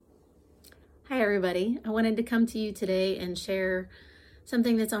Hi, everybody. I wanted to come to you today and share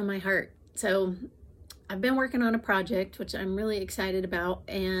something that's on my heart. So, I've been working on a project which I'm really excited about,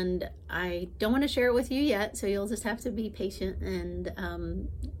 and I don't want to share it with you yet, so you'll just have to be patient and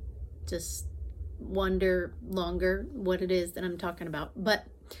just wonder longer what it is that I'm talking about. But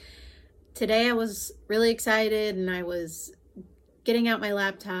today I was really excited and I was getting out my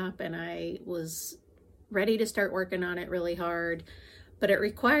laptop and I was ready to start working on it really hard. But it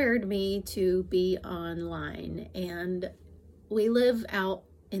required me to be online, and we live out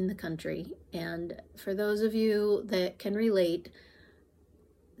in the country. And for those of you that can relate,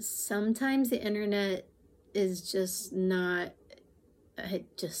 sometimes the internet is just not,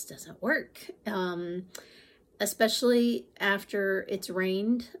 it just doesn't work. Especially after it's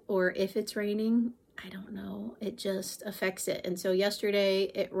rained, or if it's raining, I don't know, it just affects it. And so yesterday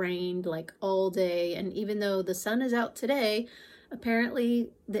it rained like all day, and even though the sun is out today, apparently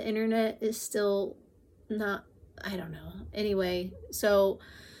the internet is still not, I don't know. Anyway, so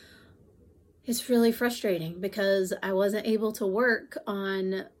it's really frustrating because I wasn't able to work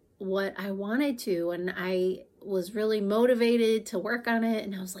on what I wanted to, and I was really motivated to work on it,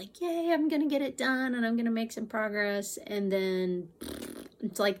 and I was like, yay, I'm gonna get it done and I'm gonna make some progress. And then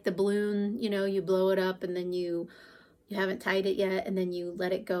it's like the balloon, you blow it up and then you haven't tied it yet, and then you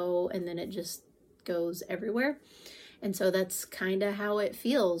let it go and then it just goes everywhere. And so that's kind of how it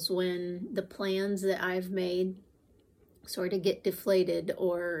feels when the plans that I've made sort of get deflated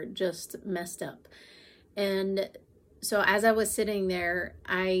or just messed up. And so as I was sitting there,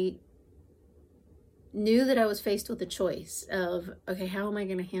 I knew that I was faced with a choice of, okay, how am I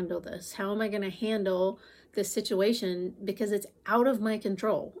going to handle this? How am I going to handle this situation? Because it's out of my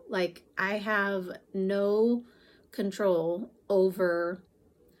control. Like, I have no control over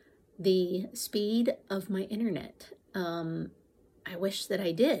the speed of my internet. I wish that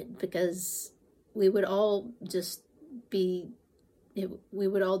I did, because we would all just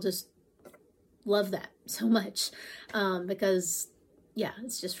love that so much, because yeah,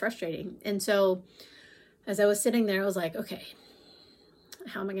 it's just frustrating. And so as I was sitting there, I was like, okay,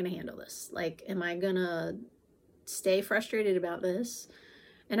 how am I going to handle this? Like, am I going to stay frustrated about this?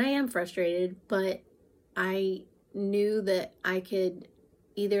 And I am frustrated, but I knew that I could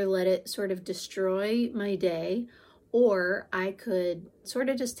either let it sort of destroy my day, or I could sort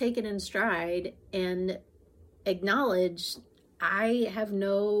of just take it in stride and acknowledge I have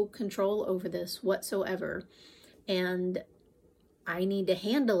no control over this whatsoever, and I need to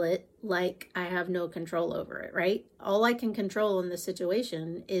handle it like I have no control over it, right? All I can control in this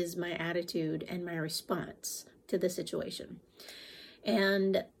situation is my attitude and my response to the situation.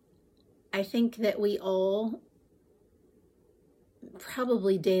 And I think that we all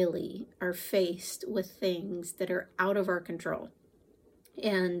probably daily are faced with things that are out of our control.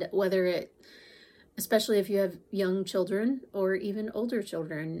 And especially if you have young children or even older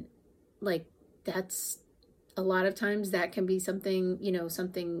children, like, that's a lot of times that can be something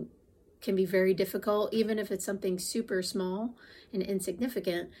can be very difficult, even if it's something super small and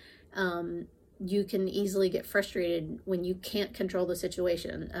insignificant. You can easily get frustrated when you can't control the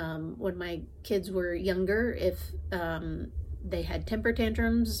situation. When my kids were younger, if they had temper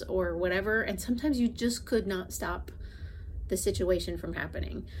tantrums or whatever, and sometimes you just could not stop the situation from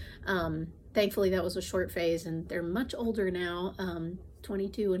happening. Thankfully, that was a short phase, and they're much older now,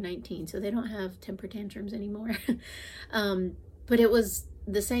 22 and 19, so they don't have temper tantrums anymore. But it was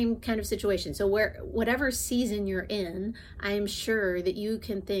the same kind of situation. So whatever season you're in, I am sure that you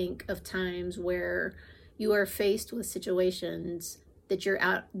can think of times where you are faced with situations that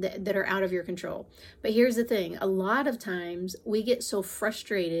that are out of your control. But here's the thing: a lot of times we get so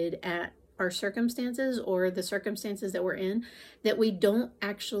frustrated at our circumstances or the circumstances that we're in that we don't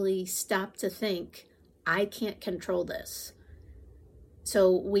actually stop to think, I can't control this.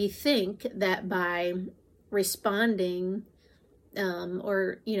 So we think that by responding,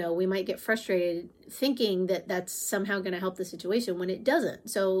 we might get frustrated thinking that that's somehow going to help the situation when it doesn't.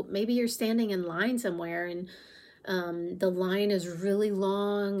 So maybe you're standing in line somewhere and the line is really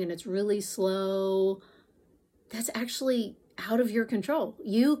long and it's really slow. That's actually out of your control.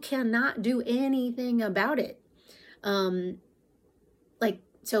 You cannot do anything about it.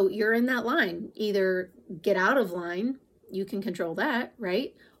 So you're in that line. Either get out of line, you can control that,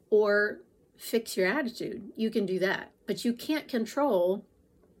 right? Or fix your attitude. You can do that. But you can't control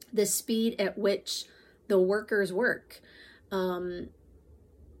the speed at which the workers work. And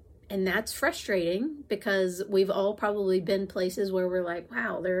that's frustrating, because we've all probably been places where we're like,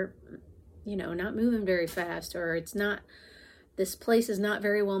 wow, they're, not moving very fast, or this place is not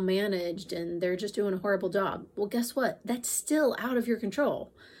very well managed and they're just doing a horrible job. Well, guess what? That's still out of your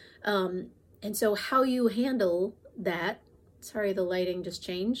control. And so how you handle that, sorry, the lighting just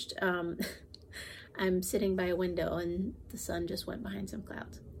changed. I'm sitting by a window and the sun just went behind some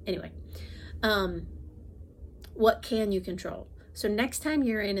clouds. Anyway, what can you control? So next time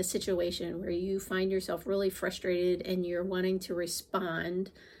you're in a situation where you find yourself really frustrated and you're wanting to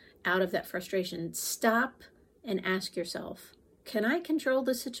respond out of that frustration, stop and ask yourself, can I control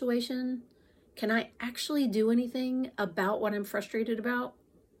the situation? Can I actually do anything about what I'm frustrated about?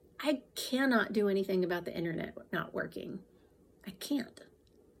 I cannot do anything about the internet not working. I can't.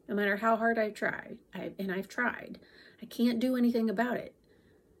 No matter how hard I try, I've tried, I can't do anything about it.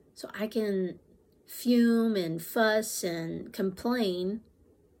 So I can fume and fuss and complain,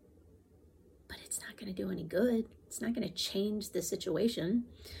 but it's not going to do any good. It's not going to change the situation.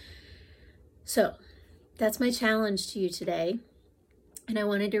 So that's my challenge to you today. And I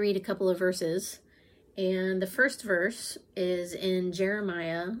wanted to read a couple of verses. And the first verse is in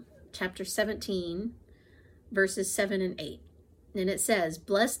Jeremiah chapter 17, verses 7 and 8. And it says,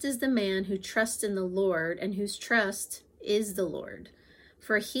 "Blessed is the man who trusts in the Lord and whose trust is the Lord.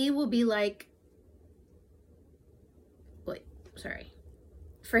 For he will be like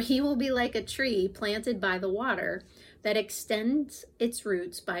a tree planted by the water that extends its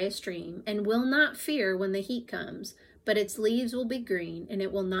roots by a stream and will not fear when the heat comes, but its leaves will be green and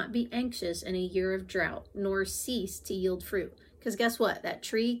it will not be anxious in a year of drought, nor cease to yield fruit." Because guess what? That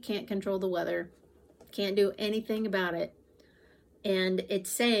tree can't control the weather, can't do anything about it. And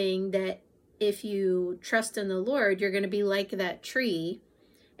it's saying that if you trust in the Lord, you're going to be like that tree,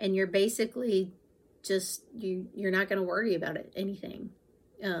 and you're basically just, you're not going to worry about anything.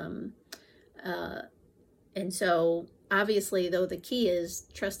 And so obviously, though, the key is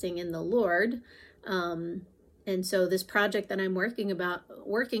trusting in the Lord. And so this project that I'm working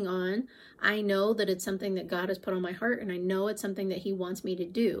on, I know that it's something that God has put on my heart, and I know it's something that he wants me to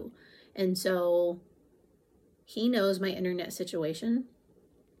do. And so he knows my internet situation,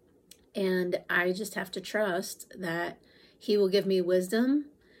 and I just have to trust that he will give me wisdom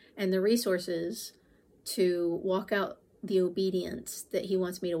and the resources to walk out the obedience that he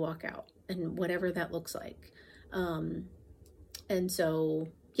wants me to walk out, and whatever that looks like. And so,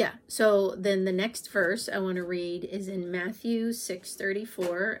 yeah. So then the next verse I want to read is in Matthew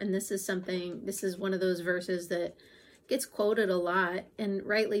 6:34. And this is one of those verses that gets quoted a lot, and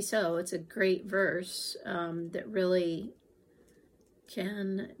rightly so. It's a great verse that really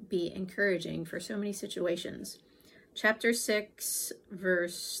can be encouraging for so many situations. Chapter 6,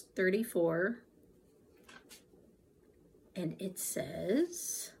 verse 34. And it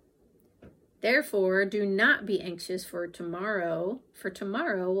says, "Therefore, do not be anxious for tomorrow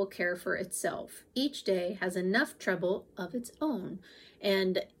will care for itself. Each day has enough trouble of its own."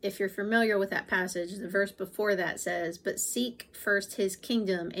 And if you're familiar with that passage, the verse before that says, "But seek first his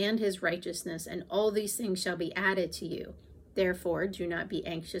kingdom and his righteousness, and all these things shall be added to you. Therefore, do not be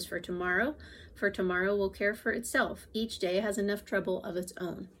anxious for tomorrow will care for itself. Each day has enough trouble of its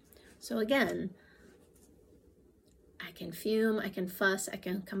own." So again, I can fume, I can fuss, I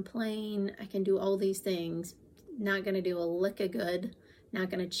can complain, I can do all these things. Not going to do a lick of good, not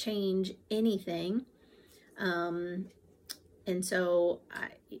going to change anything. And so,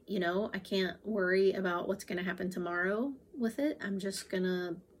 I can't worry about what's going to happen tomorrow with it. I'm just going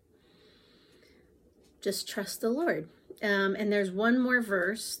to trust the Lord. And there's one more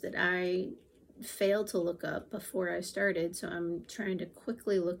verse that I failed to look up before I started, so I'm trying to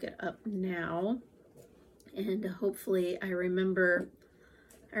quickly look it up now. And hopefully I remember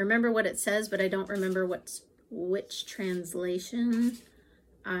what it says, but I don't remember which translation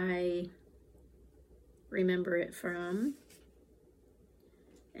I remember it from.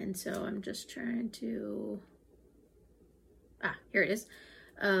 And so I'm just trying to, here it is.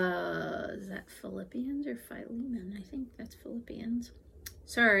 Is that Philippians or Philemon? I think that's Philippians.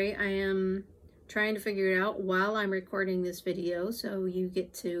 Sorry, I am trying to figure it out while I'm recording this video, so you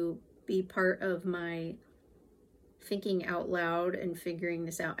get to be part of my thinking out loud and figuring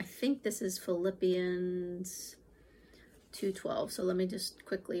this out. I think this is Philippians 2:12. So let me just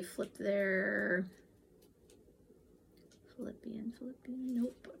quickly flip there. Philippians.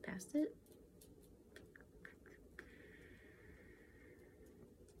 Nope, I passed it.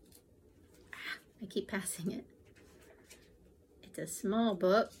 I keep passing it. It's a small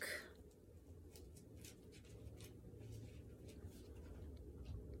book.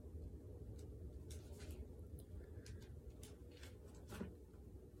 All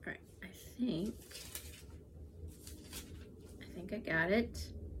right, I think I got it.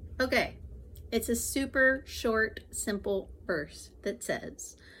 Okay, it's a super short, simple verse that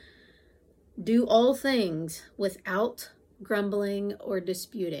says, "Do all things without grumbling or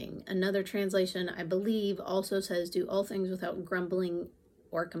disputing. Another translation, I believe, also says do all things without grumbling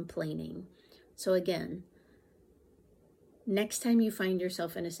or complaining. So again, next time you find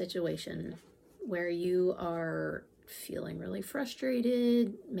yourself in a situation where you are feeling really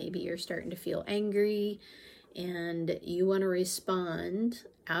frustrated, maybe you're starting to feel angry, and you want to respond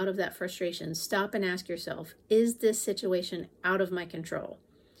out of that frustration, stop and ask yourself, is this situation out of my control?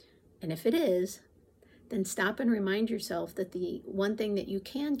 And if it is, then stop and remind yourself that the one thing that you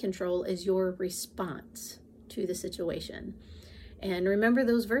can control is your response to the situation. And remember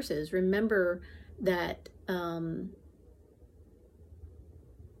those verses. Remember that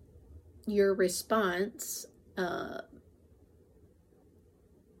your response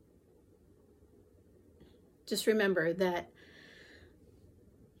just remember that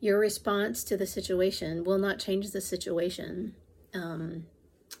your response to the situation will not change the situation.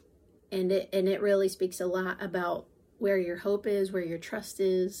 And it really speaks a lot about where your hope is, where your trust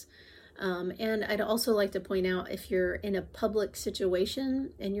is. And I'd also like to point out, if you're in a public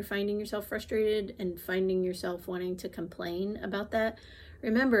situation and you're finding yourself frustrated and finding yourself wanting to complain about that,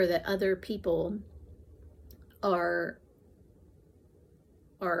 remember that other people are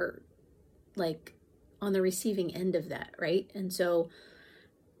like on the receiving end of that, right? And so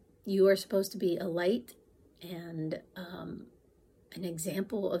you are supposed to be a light and an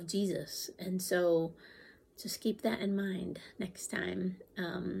example of Jesus. And so just keep that in mind next time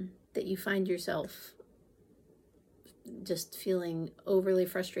that you find yourself just feeling overly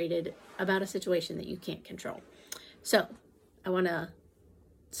frustrated about a situation that you can't control. So I want to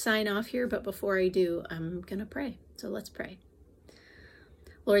sign off here, but before I do, I'm going to pray. So let's pray.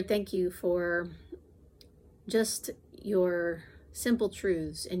 Lord, thank you for just your simple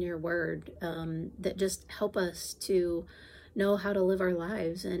truths in your word that just help us to know how to live our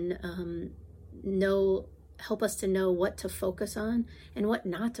lives and help us to know what to focus on and what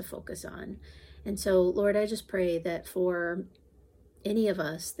not to focus on. And so, Lord, I just pray that for any of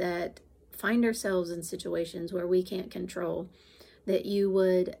us that find ourselves in situations where we can't control, that you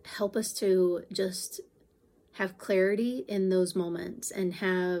would help us to just have clarity in those moments and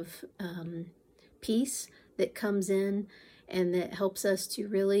have peace that comes in and that helps us to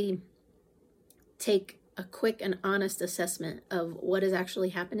really take a quick and honest assessment of what is actually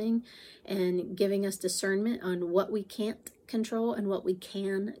happening and giving us discernment on what we can't control and what we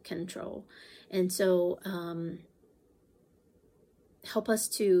can control. And so help us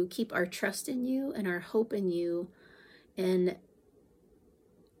to keep our trust in you and our hope in you, and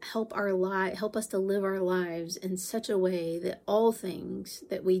help us to live our lives in such a way that all things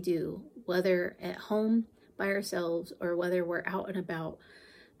that we do, whether at home by ourselves or whether we're out and about,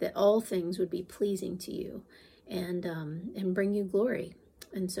 that all things would be pleasing to you and bring you glory.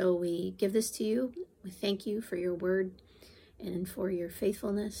 And so we give this to you. We thank you for your word and for your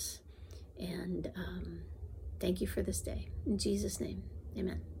faithfulness. And thank you for this day. In Jesus' name,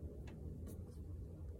 amen.